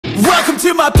Welcome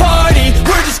to my party,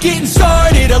 we're just getting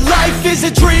started. A life is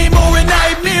a dream or a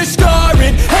nightmare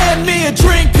scarring. Hand me a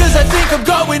drink cause I think I'm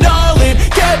going all in.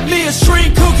 Get me a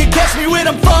shrink who can catch me when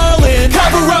I'm falling.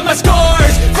 Cover up my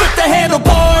scars, flip the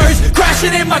handlebars.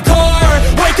 Crashing in my car,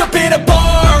 wake up in a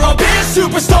bar. I'll be a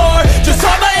superstar, just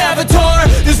on my avatar.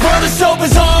 This world is so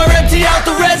bizarre, empty out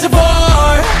the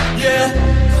reservoir. Yeah,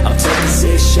 I'm taking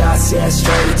 6 shots, yeah,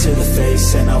 straight to the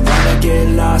face. And I wanna get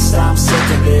lost, I'm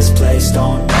sick of this place.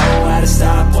 Don't know how to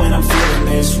stop when I'm feeling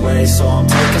this way. So I'm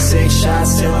taking 6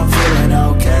 shots till I'm feeling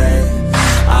okay.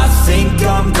 I think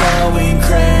I'm going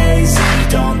crazy,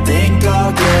 don't think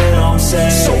I'll get home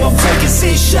safe. So I'm taking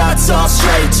 6 shots, all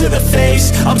straight to the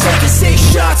face. I'm taking 6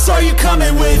 shots, are you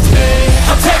coming with me?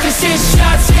 I'm taking 6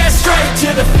 shots, yeah, straight to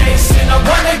the face. And I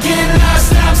wanna get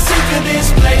lost, I'm sick of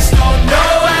this place. Don't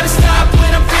know how to stop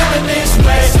when I'm feeling this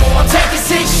way. So I'm taking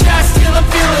 6 shots till I'm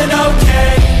feeling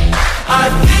okay.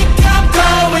 I think I'm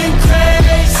going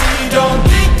crazy, don't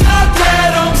think I'll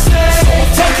get home safe. So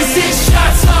I'm taking 6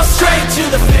 shots, all straight to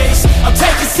the face. I'm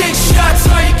taking 6 shots,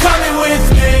 are you coming with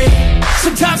me?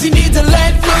 Sometimes you need to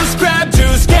let loose, grab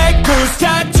juice, get goose,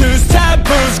 tattoos,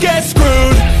 taboos, get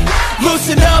screwed.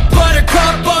 Loosen up,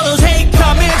 buttercup, all those hate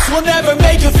comments will never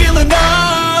make you feel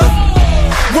enough.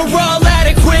 We're all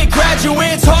adequate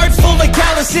graduates, heart full of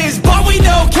calluses, but we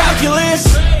know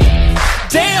calculus.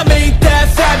 Damn, ain't that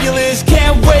fabulous?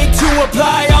 Can't wait to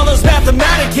apply all those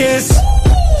mathematicus.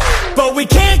 But we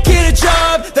can't get a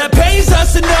job that pays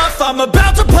us enough. I'm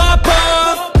about to pop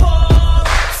up.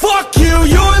 Fuck you,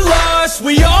 you're lost.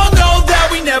 We all know that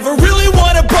we never really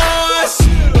want a boss.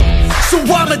 So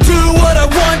I'ma do what I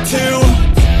want to,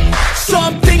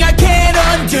 something I can't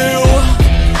undo.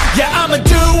 Yeah, I'ma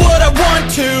do what I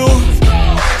want to,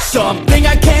 something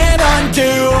I can't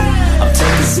undo. I'm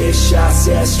taking 6 shots,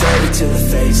 yeah, straight to the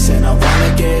face. And I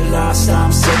wanna get lost,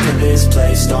 I'm sick of this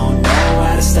place. Don't know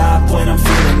how to stop when I'm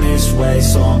feeling this way.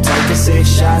 So I'm taking 6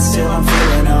 shots till I'm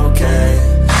feeling okay.